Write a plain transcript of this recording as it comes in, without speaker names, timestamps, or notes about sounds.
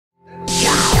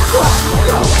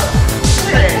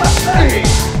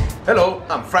Hello,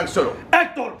 I'm Frank Soto,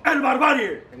 Héctor, el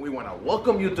barbarie. and we want to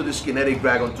welcome you to this Kinetic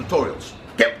Dragon tutorials.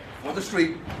 Kenpo for the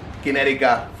street,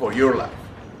 Kinetica for your life.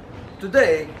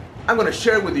 Today, I'm going to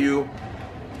share with you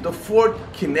the 4th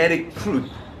kinetic truth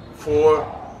for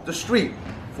the street,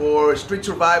 for street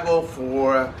survival,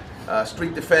 for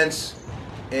street defense,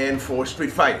 and for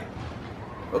street fighting.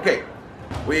 Okay,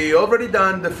 we already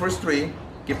done the first 3.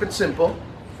 Keep it simple.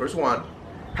 First one,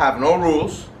 have no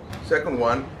rules. Second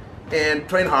one, and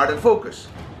train hard and focus.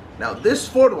 Now this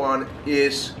 4th one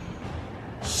is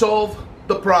solve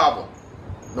the problem.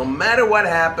 No matter what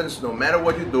happens, no matter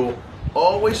what you do,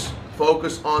 always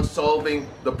focus on solving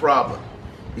the problem.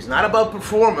 It's not about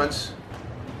performance.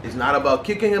 It's not about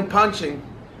kicking and punching.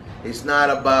 It's not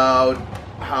about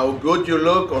how good you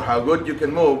look or how good you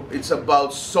can move. It's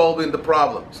about solving the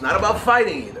problem. It's not about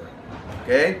fighting either.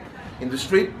 Okay? In the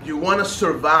street, you want to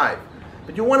survive,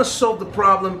 but you want to solve the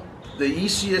problem the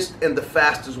easiest and the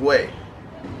fastest way.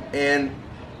 And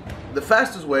the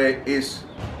fastest way is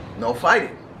no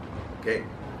fighting. Okay?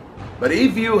 But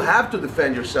if you have to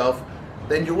defend yourself,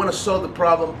 then you want to solve the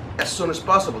problem as soon as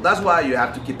possible. That's why you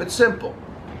have to keep it simple.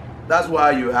 That's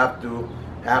why you have to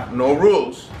have no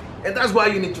rules. And that's why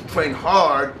you need to train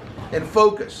hard and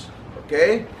focus.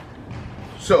 Okay?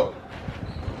 So,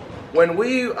 when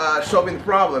we are solving the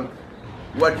problem,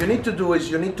 what you need to do is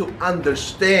you need to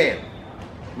understand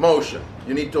motion.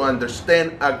 You need to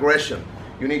understand aggression.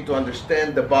 You need to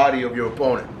understand the body of your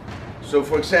opponent. So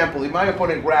for example, if my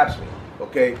opponent grabs me,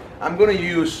 okay, I'm going to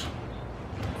use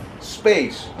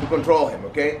space to control him,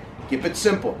 okay? Keep it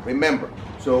simple, remember.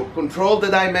 So control the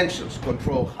dimensions,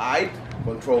 control height,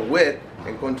 control width,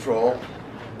 and control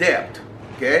depth,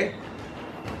 okay?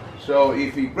 So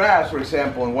if he grabs, for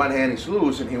example, and one hand is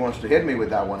loose and he wants to hit me with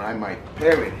that one, I might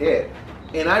parry hit.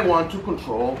 And I want to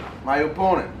control my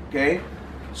opponent, okay?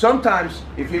 Sometimes,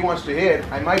 if he wants to hit,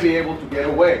 I might be able to get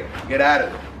away, get out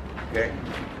of it, okay?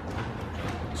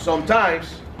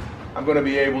 Sometimes, I'm going to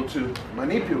be able to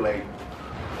manipulate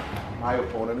my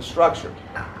opponent's structure,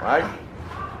 right?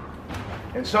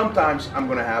 And sometimes, I'm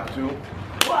going to have to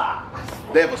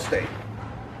devastate.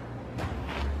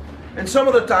 And some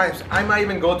of the times, I might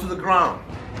even go to the ground,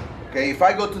 okay? If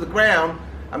I go to the ground,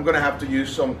 I'm going to have to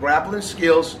use some grappling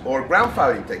skills or ground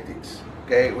fighting techniques,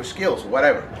 okay, or skills,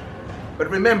 whatever. But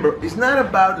remember, it's not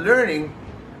about learning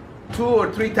 2,000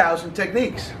 or 3,000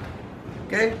 techniques,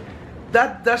 okay?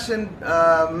 That doesn't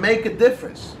make a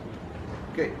difference,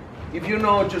 okay? If you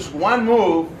know just one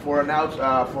move for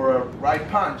for a right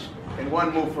punch and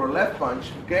one move for a left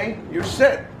punch, okay, you're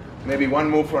set. Maybe one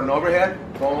move for an overhead,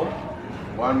 boom.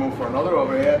 One move for another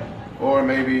overhead, or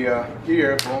maybe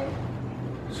here, boom.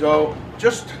 So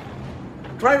just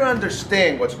try to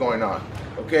understand what's going on,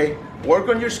 okay? Work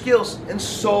on your skills and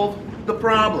solve the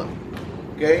problem,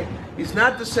 okay? It's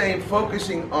not the same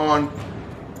focusing on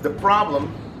the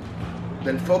problem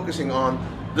than focusing on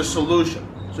the solution.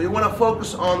 So you want to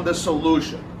focus on the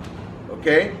solution,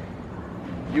 okay?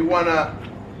 You want to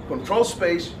control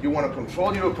space, you want to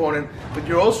control your opponent, but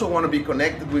you also want to be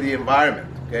connected with the environment,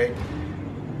 okay?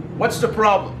 What's the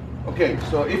problem? Okay,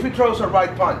 so if he throws a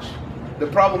right punch, the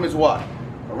problem is what?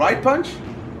 A right punch?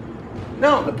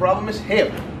 No, the problem is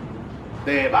him.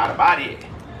 The barbarie.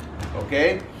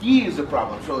 Okay? He is the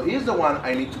problem. So he's the one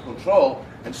I need to control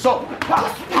and solve.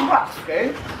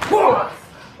 Okay?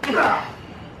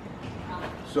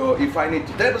 So if I need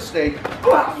to devastate,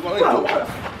 I'm going to.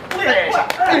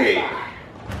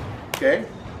 Okay?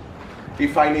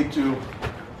 If I need to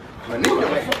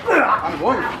manipulate, I'm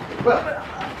going to. Well,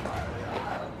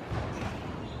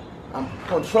 I'm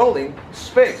controlling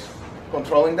space,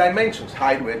 controlling dimensions,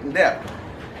 height, width, and depth.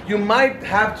 You might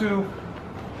have to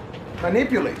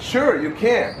manipulate. Sure, you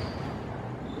can.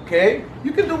 Okay?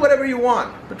 You can do whatever you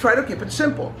want, but try to keep it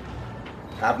simple.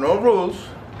 Have no rules.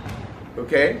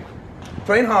 Okay?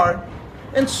 Train hard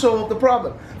and solve the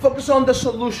problem. Focus on the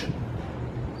solution.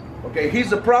 Okay?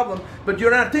 He's the problem, but you're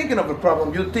not thinking of the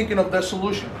problem. You're thinking of the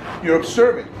solution. You're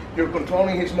observing. You're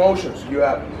controlling his motions. You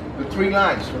have the 3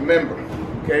 lines, remember.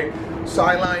 Okay?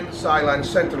 Sideline, sideline,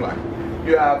 center line.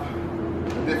 You have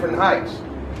the different heights.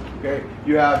 Okay?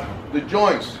 You have the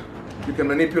joints. You can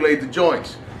manipulate the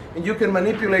joints. And you can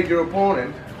manipulate your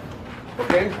opponent,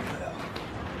 okay?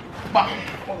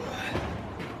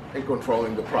 And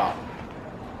controlling the problem.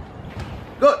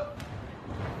 Good.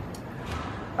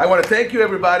 I want to thank you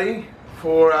everybody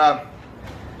for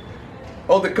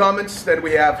all the comments that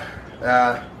we have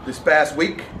this past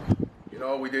week. You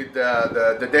know, we did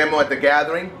the demo at the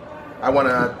gathering. I want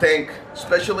to thank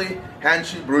especially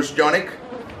Hanshi Bruce Jonick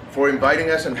for inviting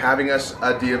us and having us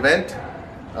at the event.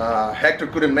 Hector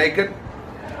couldn't make it.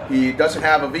 he doesn't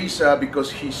have a visa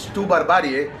because he's too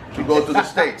barbarie to go to the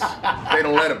States. They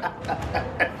don't let him.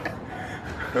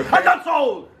 Okay. That's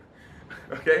all.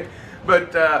 Okay,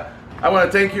 but I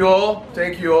want to thank you all.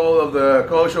 Thank you all of the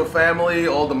Kosho family,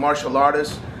 all the martial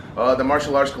artists, the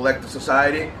Martial Arts Collective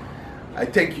Society. I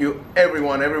thank you,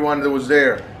 everyone that was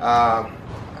there.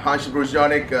 Hans Bruce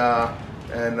Yannick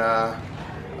and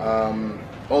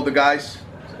all the guys.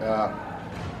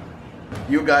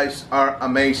 You guys are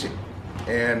amazing,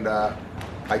 and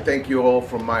I thank you all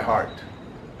from my heart.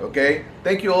 Okay,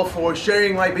 thank you all for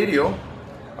sharing my video.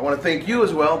 I want to thank you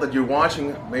as well that you're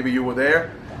watching. Maybe you were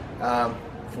there,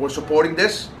 for supporting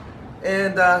this,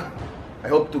 and I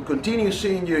hope to continue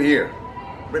seeing you here.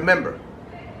 Remember,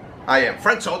 I am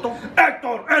Frank Soto.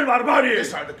 Hector El Barbarie.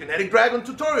 These are the Kinetic Dragon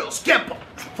tutorials. Kenpo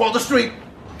for the street,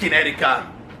 Kinetica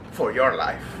for your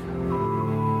life.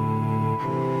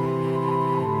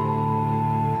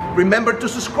 Remember to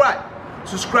subscribe.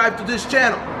 Subscribe to this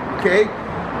channel, okay?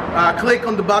 Click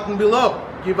on the button below.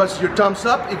 Give us your thumbs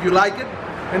up if you like it.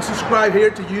 And subscribe here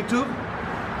to YouTube.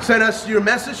 Send us your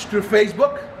message through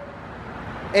Facebook.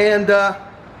 And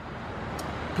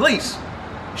please,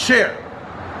 share.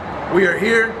 We are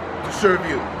here to serve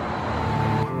you.